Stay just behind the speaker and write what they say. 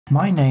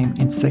My name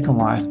in Second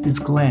Life is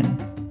Glenn.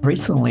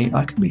 Recently,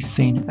 I could be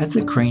seen as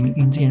a green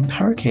Indian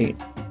parakeet.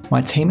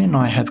 My team and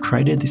I have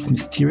created this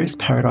mysterious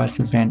paradise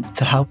event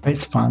to help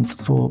raise funds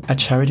for a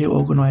charity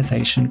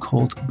organisation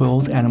called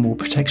World Animal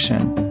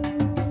Protection.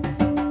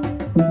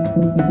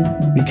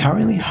 We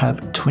currently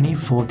have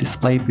 24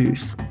 display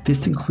booths.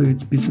 This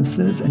includes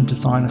businesses and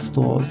designer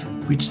stores,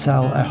 which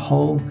sell a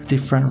whole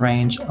different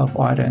range of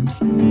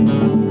items.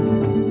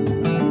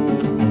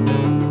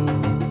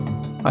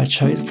 I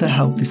chose to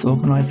help this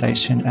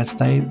organisation as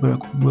they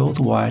work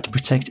worldwide to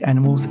protect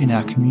animals in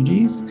our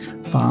communities,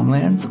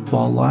 farmlands,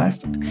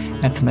 wildlife,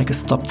 and to make a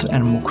stop to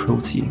animal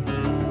cruelty.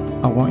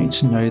 I want you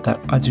to know that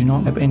I do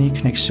not have any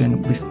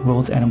connection with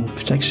World Animal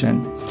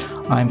Protection.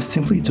 I am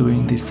simply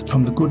doing this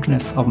from the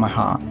goodness of my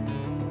heart.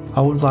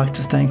 I would like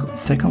to thank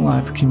Second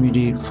Life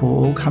community for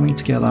all coming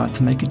together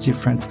to make a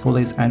difference for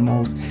these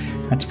animals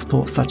and to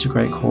support such a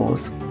great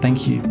cause.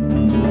 Thank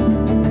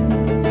you.